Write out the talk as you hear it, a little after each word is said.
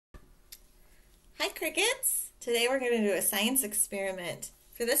Hi crickets! Today we're going to do a science experiment.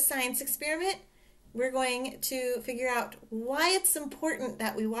 For this science experiment, we're going to figure out why it's important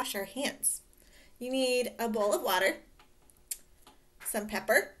that we wash our hands. You need a bowl of water, some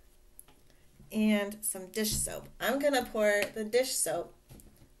pepper, and some dish soap. I'm going to pour the dish soap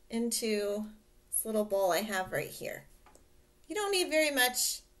into this little bowl I have right here. You don't need very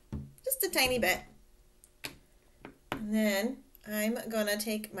much, just a tiny bit. And then I'm going to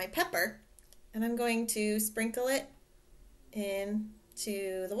take my pepper and I'm going to sprinkle it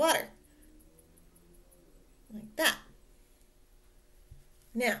into the water, like that.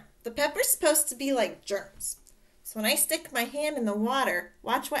 Now, the pepper's supposed to be like germs. So when I stick my hand in the water,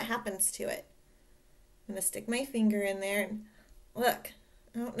 watch what happens to it. I'm going to stick my finger in there and look,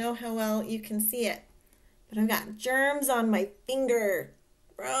 I don't know how well you can see it, but I've got germs on my finger.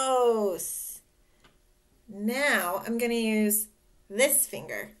 Gross. Now I'm going to use this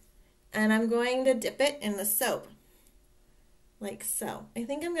finger and I'm going to dip it in the soap, like so. I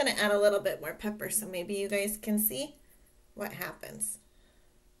think I'm going to add a little bit more pepper so maybe you guys can see what happens.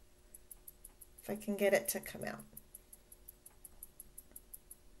 If I can get it to come out.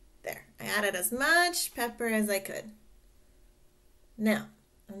 There, I added as much pepper as I could. Now,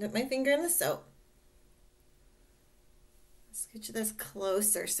 I'm going to dip my finger in the soap. Scooch this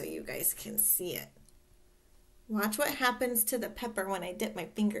closer so you guys can see it. Watch what happens to the pepper when I dip my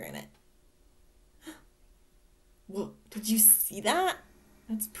finger in it. Whoa, did you see that?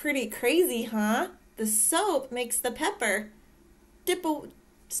 That's pretty crazy, huh? The soap makes the pepper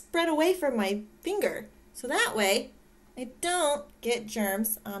spread away from my finger. So that way, I don't get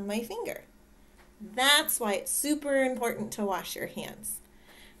germs on my finger. That's why it's super important to wash your hands.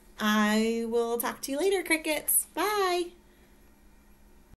 I will talk to you later, crickets. Bye.